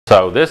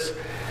So this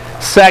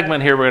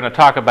segment here we're going to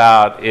talk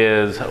about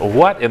is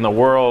what in the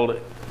world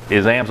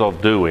is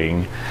AMSOIL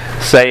doing,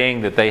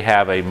 saying that they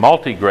have a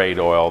multi-grade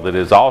oil that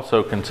is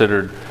also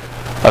considered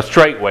a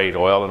straight weight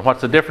oil, and what's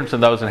the difference in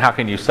those and how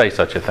can you say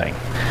such a thing?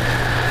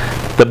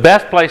 The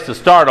best place to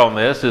start on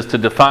this is to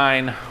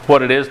define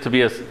what it is to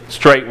be a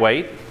straight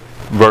weight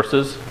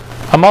versus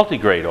a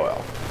multi-grade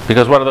oil,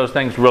 because what do those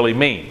things really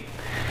mean?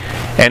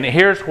 And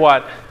here's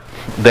what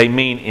they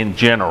mean in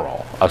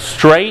general. A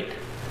straight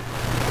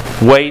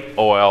weight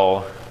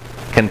oil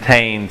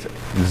contains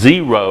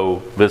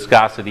 0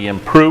 viscosity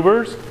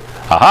improvers.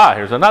 Aha,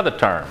 here's another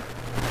term.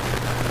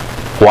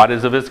 What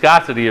is a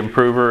viscosity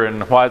improver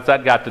and what's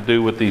that got to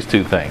do with these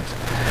two things?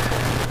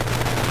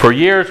 For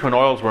years when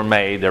oils were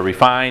made, they're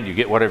refined, you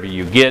get whatever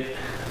you get.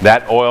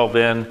 That oil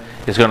then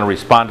is going to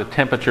respond to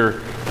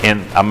temperature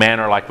in a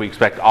manner like we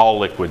expect all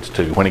liquids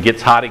to. When it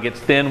gets hot, it gets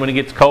thin. When it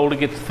gets cold, it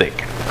gets thick.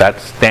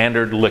 That's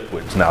standard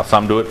liquids. Now,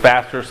 some do it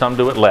faster, some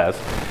do it less,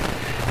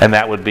 and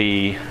that would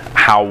be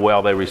how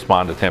well they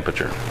respond to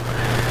temperature.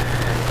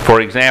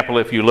 For example,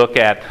 if you look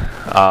at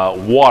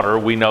water,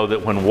 we know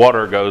that when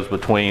water goes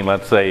between,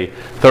 let's say,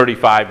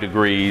 35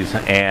 degrees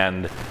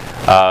and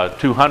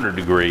 200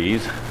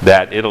 degrees,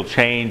 that it'll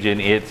change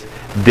in its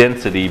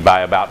density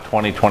by about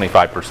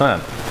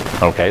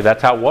 20–25%. Okay,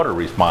 that's how water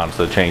responds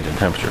to the change in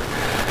temperature.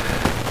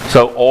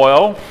 So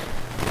oil,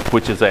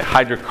 which is a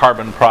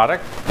hydrocarbon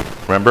product,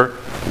 remember,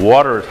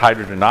 water is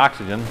hydrogen and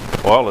oxygen,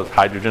 oil is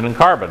hydrogen and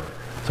carbon.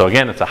 So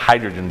again, it's a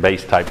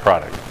hydrogen-based type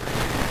product.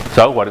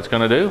 So what it's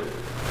going to do,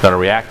 it's going to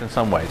react in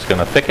some way. It's going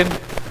to thicken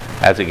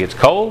as it gets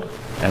cold,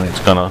 and it's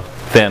going to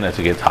thin as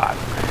it gets hot.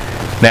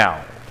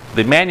 Now,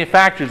 the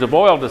manufacturers of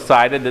oil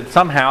decided that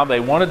somehow they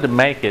wanted to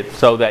make it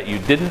so that you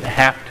didn't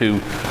have to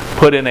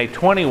put in a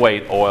 20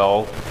 weight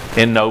oil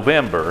in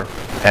November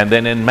and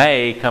then in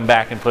May come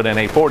back and put in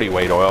a 40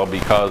 weight oil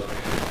because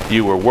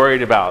you were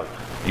worried about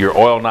your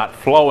oil not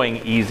flowing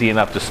easy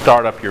enough to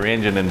start up your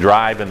engine and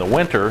drive in the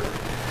winter.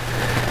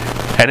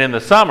 And in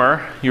the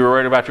summer, you were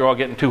worried about your oil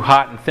getting too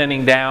hot and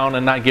thinning down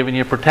and not giving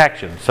you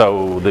protection.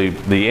 So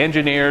the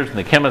engineers and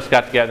the chemists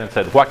got together and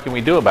said, what can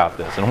we do about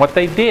this? And what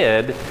they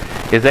did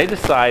is they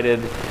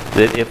decided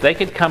that if they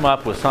could come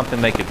up with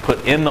something they could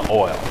put in the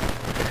oil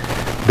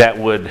that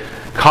would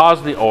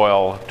cause the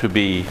oil to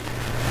be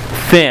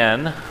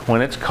thin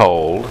when it's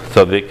cold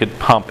so that it could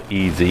pump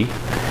easy,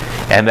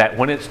 and that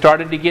when it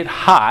started to get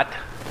hot,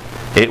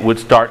 it would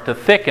start to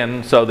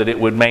thicken so that it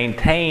would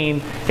maintain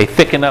a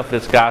thick enough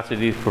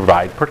viscosity to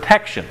provide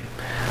protection.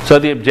 So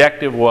the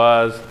objective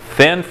was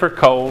thin for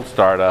cold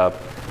startup,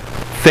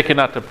 thick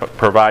enough to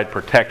provide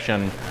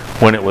protection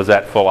when it was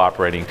at full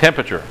operating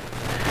temperature.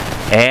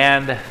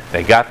 And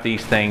they got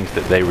these things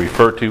that they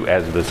refer to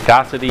as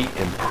viscosity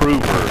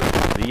improvers,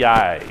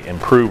 VI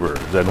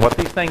improvers. And what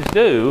these things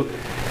do,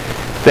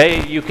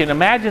 you can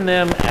imagine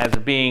them as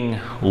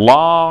being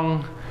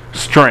long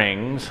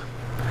strings,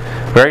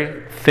 very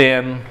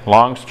thin,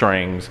 long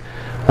strings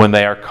when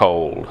they are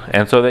cold.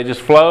 And so they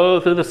just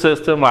flow through the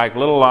system like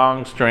little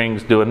long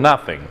strings doing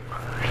nothing.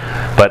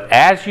 But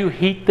as you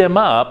heat them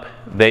up,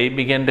 they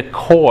begin to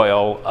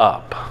coil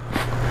up.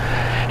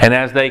 And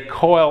as they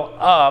coil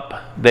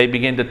up, they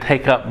begin to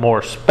take up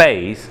more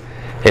space,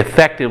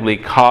 effectively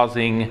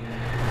causing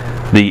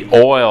the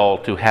oil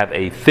to have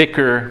a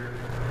thicker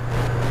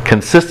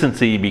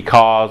consistency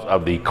because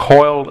of the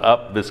coiled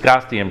up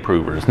viscosity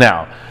improvers.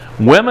 Now,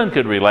 women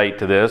could relate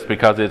to this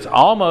because it's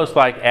almost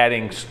like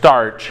adding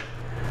starch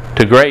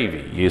to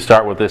gravy. You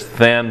start with this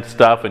thin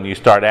stuff and you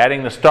start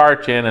adding the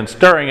starch in and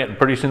stirring it, and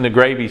pretty soon the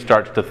gravy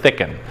starts to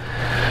thicken.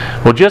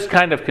 Well, just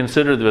kind of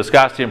consider the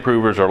viscosity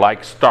improvers are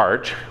like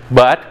starch,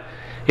 but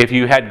if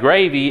you had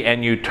gravy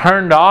and you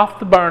turned off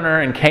the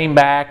burner and came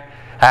back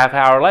half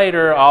hour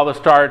later, all the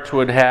starch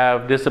would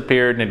have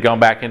disappeared and had gone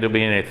back into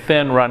being a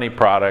thin, runny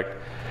product,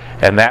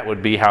 and that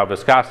would be how a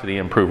viscosity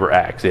improver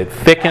acts. It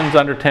thickens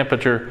under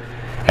temperature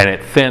and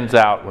it thins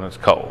out when it's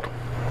cold.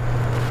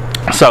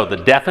 So the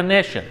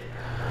definition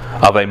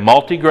of a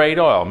multi-grade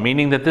oil,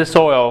 meaning that this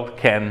oil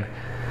can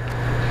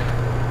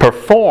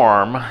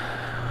perform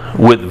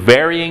with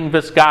varying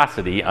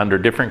viscosity under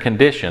different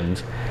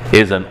conditions,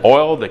 is an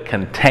oil that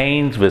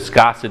contains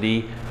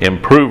viscosity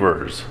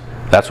improvers.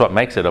 That's what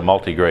makes it a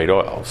multi-grade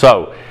oil.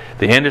 So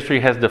the industry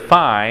has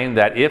defined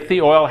that if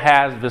the oil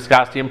has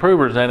viscosity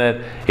improvers in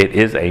it, it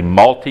is a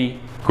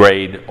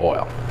multi-grade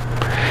oil.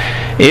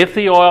 If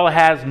the oil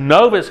has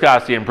no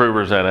viscosity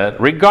improvers in it,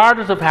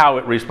 regardless of how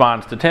it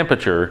responds to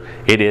temperature,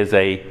 it is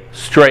a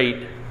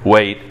straight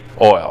weight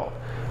oil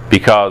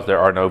because there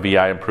are no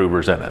VI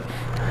improvers in it.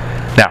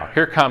 Now,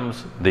 here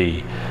comes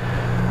the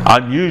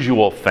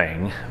unusual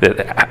thing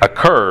that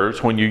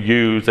occurs when you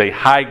use a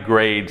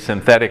high-grade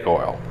synthetic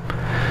oil.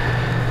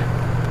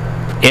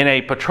 In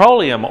a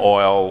petroleum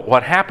oil,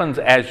 what happens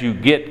as you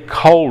get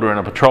colder in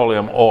a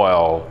petroleum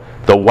oil,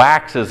 the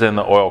waxes in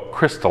the oil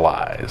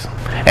crystallize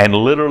and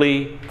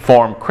literally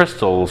form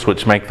crystals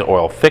which make the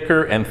oil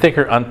thicker and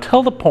thicker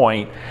until the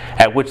point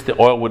at which the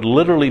oil would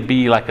literally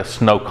be like a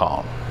snow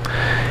cone.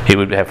 It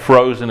would have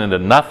frozen into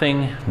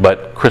nothing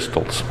but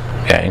crystals.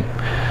 Okay.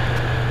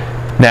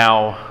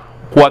 Now,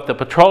 what the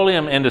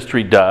petroleum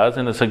industry does,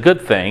 and it's a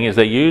good thing, is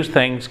they use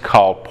things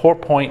called pour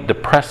point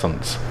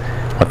depressants.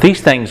 What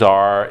these things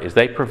are is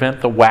they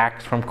prevent the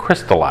wax from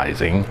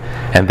crystallizing,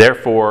 and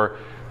therefore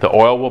the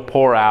oil will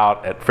pour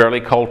out at fairly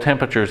cold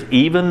temperatures.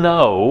 Even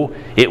though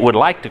it would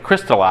like to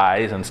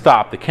crystallize and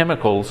stop, the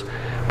chemicals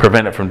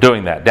prevent it from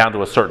doing that down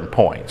to a certain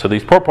point. So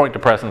these pour point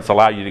depressants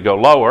allow you to go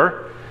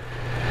lower.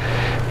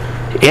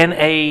 In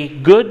a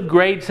good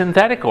grade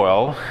synthetic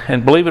oil,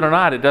 and believe it or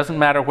not, it doesn't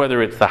matter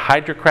whether it's the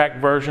hydrocrack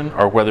version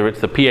or whether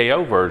it's the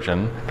PAO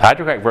version. The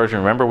hydrocrack version,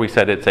 remember we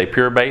said it's a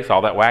pure base,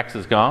 all that wax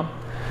is gone.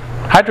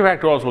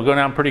 Hydrocracked oils will go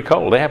down pretty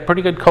cold. They have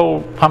pretty good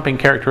cold pumping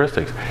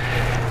characteristics.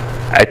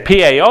 A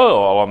PAO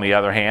oil, on the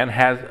other hand,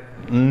 has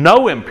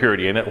no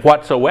impurity in it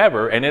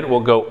whatsoever, and it will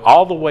go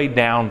all the way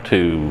down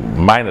to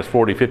minus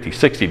 40, 50,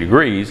 60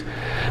 degrees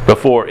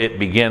before it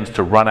begins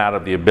to run out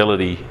of the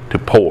ability to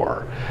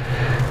pour.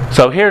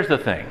 So here's the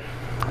thing.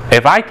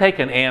 If I take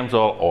an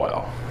AMSOIL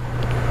oil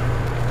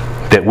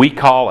that we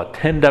call a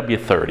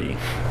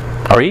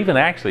 10W30, or even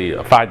actually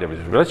a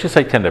 5W30, let's just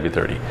say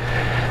 10W30.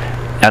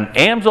 An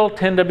AMSOIL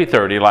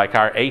 10W30, like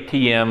our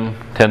ATM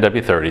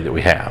 10W30 that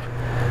we have,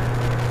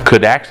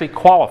 could actually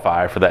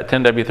qualify for that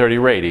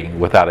 10W30 rating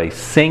without a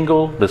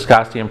single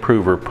viscosity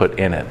improver put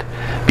in it.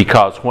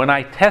 Because when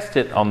I test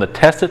it on the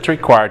test that's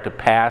required to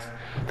pass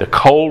the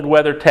cold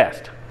weather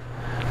test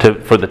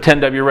for the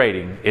 10W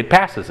rating, it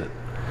passes it.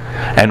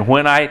 And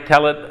when I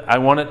tell it I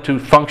want it to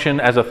function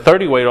as a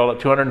 30 weight oil at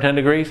 210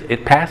 degrees,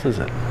 it passes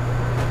it.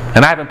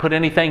 And I haven't put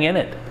anything in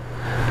it.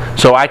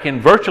 So I can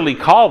virtually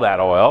call that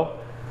oil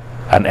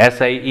an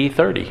SAE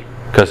 30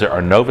 because there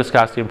are no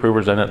viscosity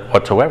improvers in it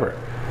whatsoever.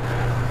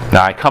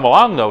 Now I come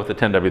along though with the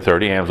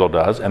 10W30, AMSOIL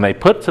does, and they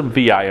put some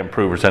VI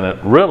improvers in it,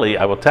 really,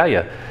 I will tell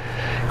you,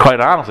 quite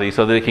honestly,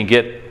 so that it can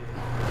get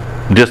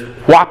just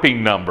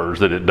whopping numbers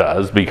that it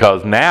does,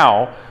 because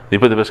now they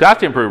put the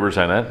viscosity improvers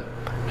in it,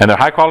 and they're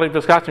high quality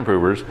viscosity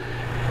improvers.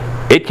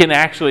 It can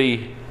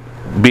actually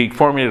be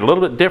formulated a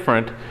little bit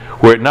different,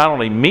 where it not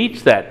only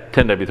meets that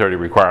 10W30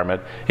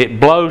 requirement, it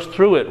blows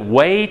through it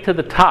way to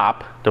the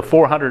top to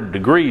 400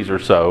 degrees or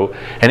so,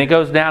 and it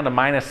goes down to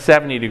minus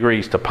 70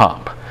 degrees to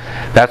pump.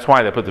 That's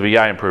why they put the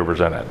VI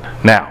improvers in it.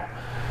 Now,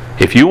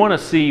 if you want to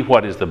see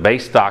what is the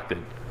base stock that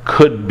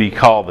could be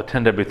called the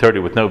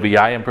 10W30 with no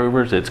VI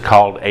improvers, it's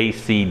called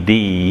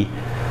ACD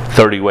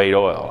 30 weight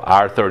oil.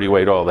 Our 30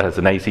 weight oil that has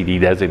an ACD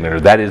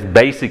designator. That is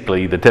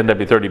basically the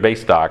 10W30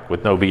 base stock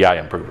with no VI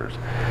improvers.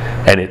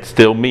 And it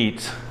still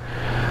meets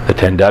the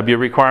 10W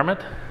requirement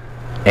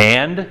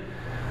and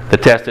the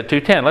test at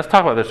 210. Let's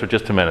talk about this for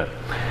just a minute.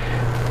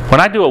 When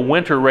I do a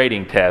winter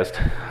rating test,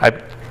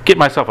 I get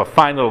myself a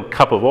fine little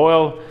cup of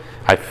oil,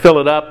 I fill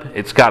it up,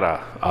 it's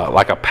got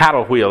like a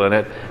paddle wheel in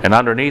it, and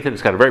underneath it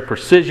it's got a very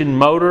precision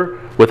motor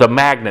with a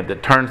magnet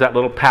that turns that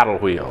little paddle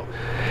wheel.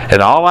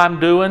 And all I'm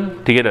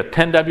doing to get a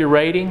 10W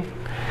rating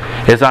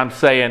is I'm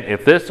saying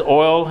if this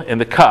oil in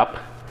the cup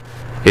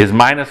is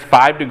minus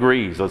 5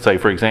 degrees, let's say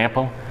for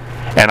example,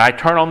 and I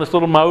turn on this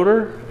little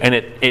motor and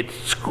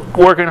it's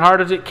working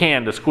hard as it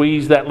can to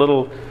squeeze that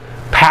little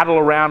paddle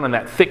around in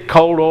that thick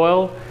cold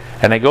oil,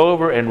 and I go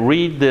over and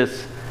read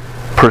this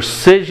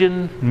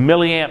precision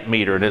milliamp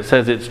meter, and it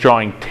says it's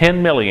drawing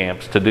 10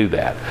 milliamps to do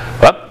that.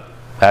 Well,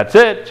 that's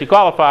it. She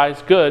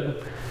qualifies.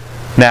 Good.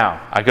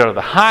 Now, I go to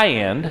the high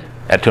end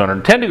at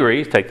 210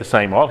 degrees, take the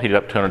same oil, heat it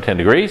up to 210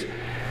 degrees.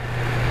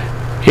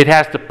 It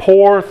has to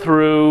pour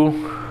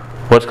through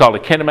what's called a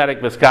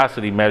kinematic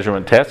viscosity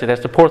measurement test. It has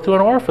to pour through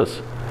an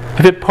orifice.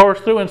 If it pours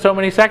through in so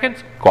many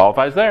seconds,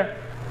 qualifies there.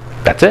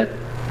 That's it.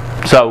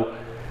 So,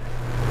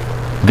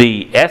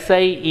 the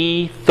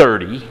SAE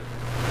 30 /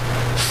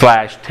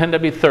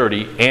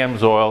 10W30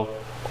 AMSOIL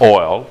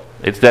oil,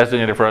 it's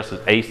designated for us as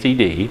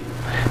ACD,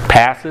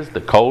 passes the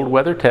cold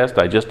weather test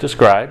I just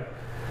described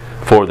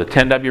for the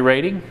 10W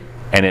rating,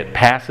 and it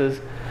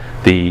passes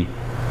the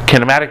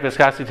kinematic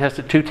viscosity test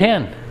at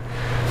 210.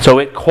 So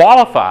it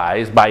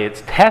qualifies by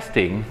its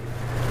testing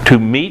to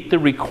meet the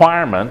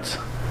requirements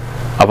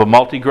of a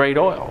multi-grade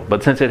oil.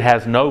 But since it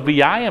has no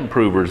VI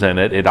improvers in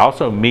it, it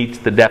also meets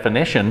the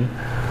definition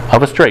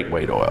of a straight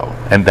weight oil.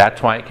 And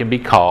that's why it can be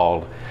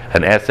called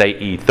an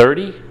SAE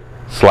 30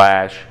 /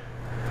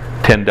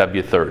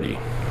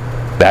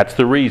 10W30. That's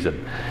the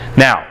reason.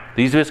 Now,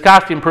 these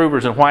viscosity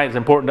improvers, and why it's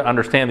important to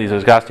understand these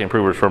viscosity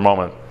improvers for a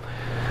moment.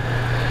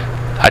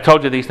 I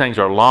told you these things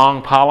are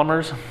long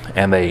polymers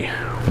and they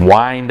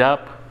wind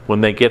up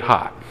when they get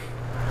hot.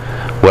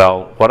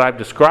 Well, what I've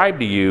described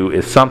to you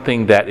is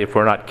something that, if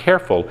we're not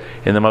careful,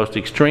 in the most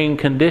extreme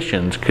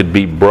conditions could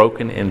be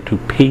broken into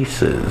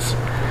pieces.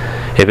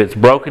 If it's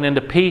broken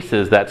into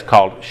pieces, that's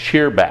called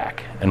shear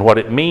back. And what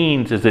it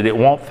means is that it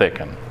won't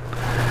thicken.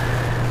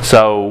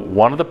 So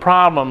one of the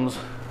problems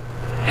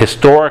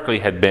historically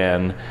had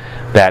been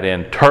that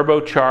in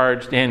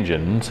turbocharged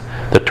engines,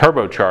 the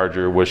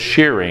turbocharger was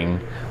shearing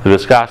the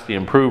viscosity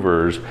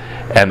improvers,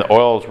 and the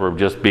oils were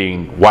just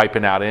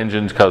wiping out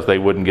engines because they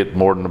wouldn't get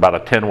more than about a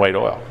 10 weight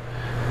oil.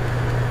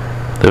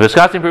 The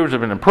viscosity improvers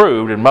have been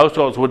improved, and most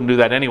oils wouldn't do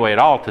that anyway at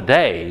all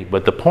today,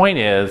 but the point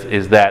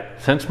is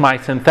that since my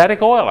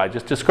synthetic oil I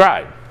just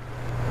described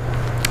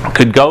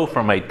could go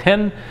from a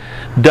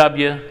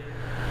 10W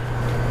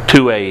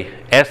to a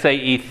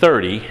SAE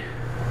 30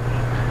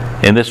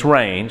 in this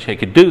range, it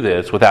could do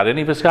this without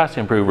any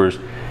viscosity improvers,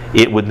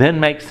 it would then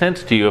make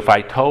sense to you if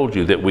I told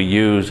you that we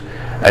use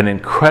an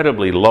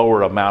incredibly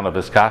lower amount of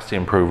viscosity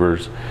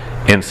improvers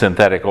in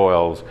synthetic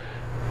oils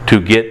to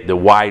get the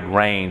wide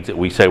range that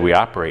we say we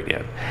operate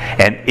in.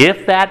 And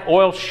if that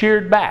oil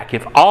sheared back,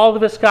 if all the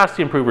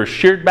viscosity improvers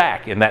sheared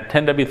back in that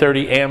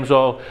 10W30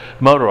 AMSOIL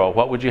motor oil,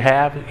 what would you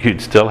have?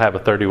 You'd still have a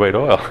 30 weight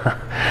oil.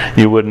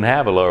 You wouldn't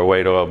have a lower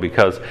weight oil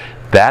because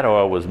that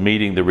oil was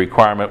meeting the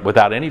requirement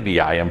without any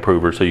VI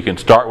improver. So you can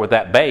start with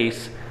that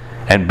base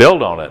and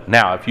build on it.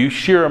 Now, if you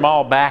shear them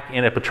all back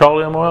in a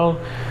petroleum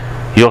oil,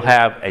 you'll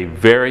have a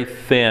very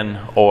thin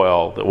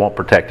oil that won't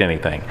protect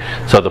anything.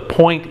 So the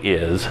point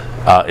is,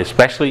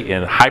 especially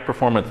in high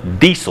performance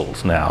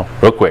diesels now,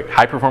 real quick,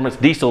 high performance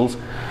diesels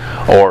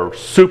or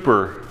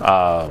super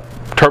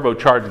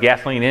turbocharged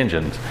gasoline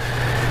engines,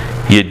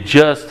 you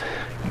just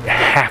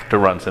have to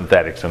run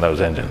synthetics in those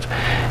engines.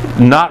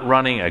 Not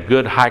running a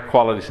good high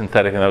quality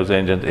synthetic in those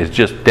engines is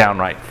just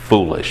downright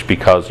foolish,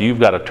 because you've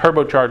got a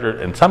turbocharger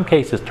in some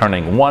cases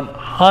turning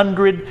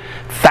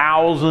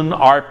 100,000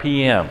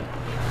 RPM.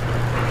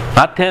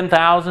 Not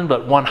 10,000,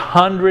 but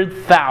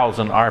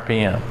 100,000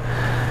 RPM.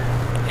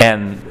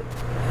 And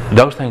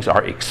those things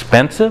are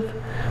expensive.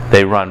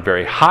 They run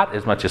very hot,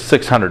 as much as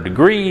 600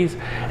 degrees,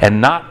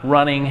 and not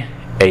running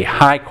a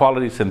high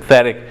quality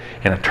synthetic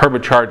in a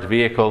turbocharged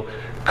vehicle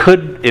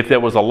could, if there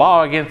was a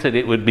law against it,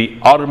 it would be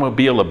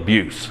automobile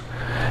abuse.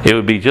 It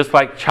would be just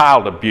like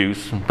child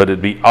abuse, but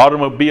it'd be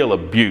automobile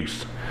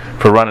abuse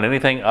for running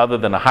anything other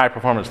than a high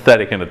performance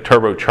synthetic in a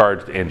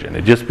turbocharged engine.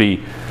 It'd just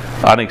be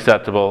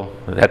unacceptable.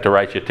 They'd have to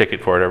write you a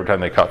ticket for it every time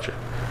they caught you.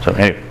 So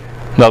anyway,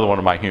 another one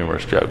of my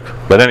humorous jokes.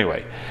 But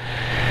anyway,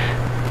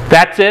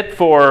 that's it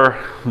for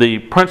the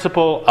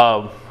principle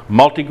of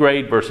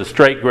multigrade versus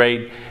straight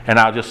grade, and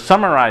I'll just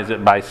summarize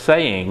it by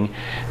saying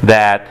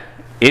that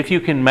if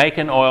you can make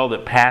an oil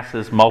that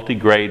passes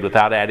multigrade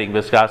without adding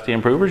viscosity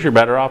improvers, you're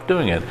better off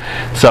doing it.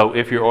 So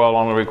if your oil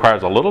only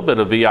requires a little bit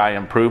of VI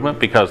improvement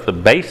because the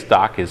base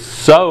stock is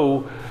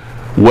so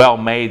well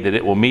made that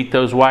it will meet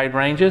those wide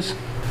ranges,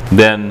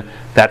 then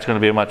that's going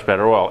to be a much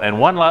better oil. And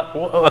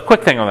a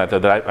quick thing on that, though,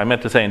 that I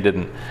meant to say and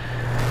didn't.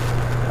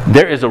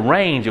 There is a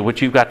range at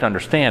which you've got to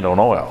understand on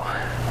oil.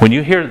 When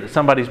you hear that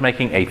somebody's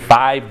making a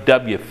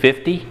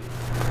 5W50,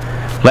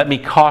 let me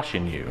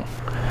caution you,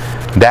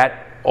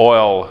 that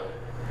oil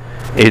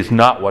is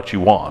not what you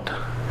want.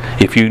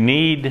 If you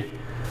need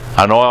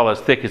an oil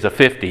as thick as a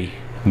 50,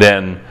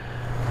 then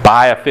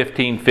buy a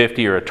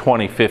 1550 or a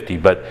 2050.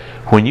 But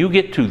when you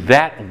get to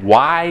that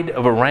wide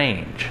of a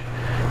range,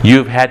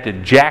 you've had to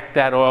jack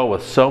that oil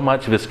with so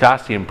much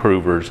viscosity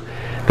improvers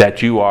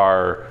that you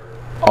are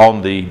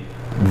on the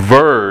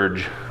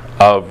verge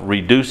of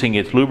reducing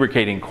its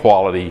lubricating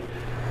quality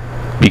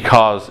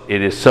because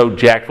it is so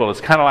jacked full. It's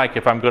kind of like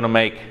if I'm going to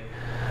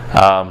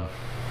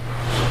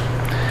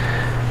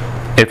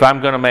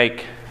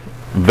make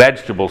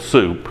vegetable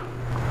soup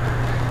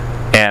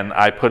and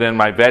I put in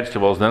my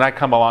vegetables, then I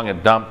come along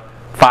and dump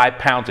 5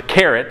 pounds of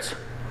carrots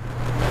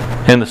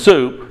in the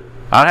soup.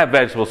 I don't have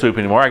vegetable soup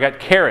anymore. I got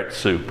carrot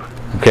soup,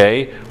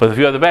 okay, with a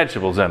few other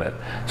vegetables in it.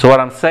 So what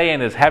I'm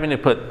saying is, having to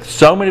put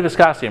so many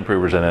viscosity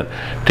improvers in it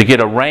to get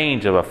a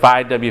range of a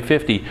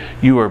 5W50,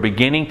 you are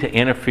beginning to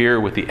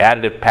interfere with the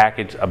additive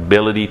package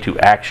ability to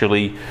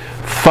actually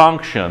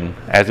function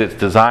as it's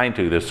designed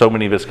to. There's so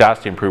many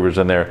viscosity improvers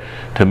in there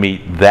to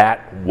meet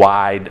that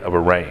wide of a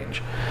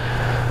range.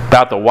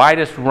 About the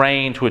widest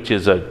range, which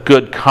is a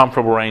good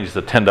comfortable range, is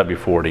a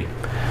 10W40.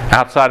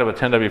 Outside of a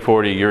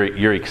 10W40,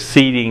 you're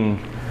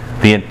exceeding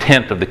the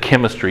intent of the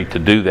chemistry to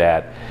do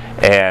that,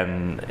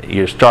 and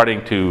you're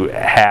starting to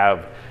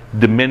have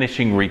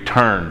diminishing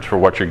returns for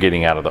what you're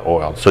getting out of the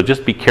oil. So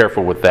just be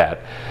careful with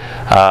that.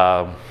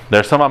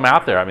 There's some of them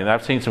out there. I mean,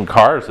 I've seen some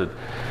cars that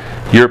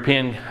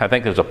European, I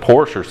think there's a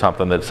Porsche or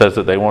something that says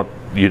that they want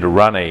you to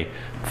run a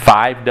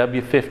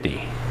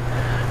 5W50,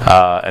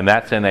 and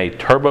that's in a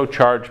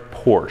turbocharged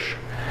Porsche.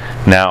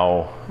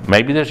 Now,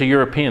 maybe there's a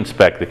European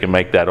spec that can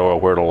make that oil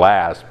where it'll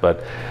last,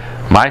 but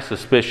my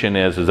suspicion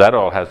is that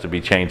oil has to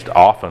be changed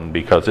often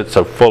because it's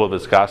so full of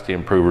viscosity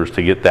improvers.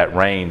 To get that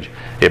range,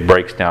 it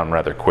breaks down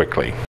rather quickly.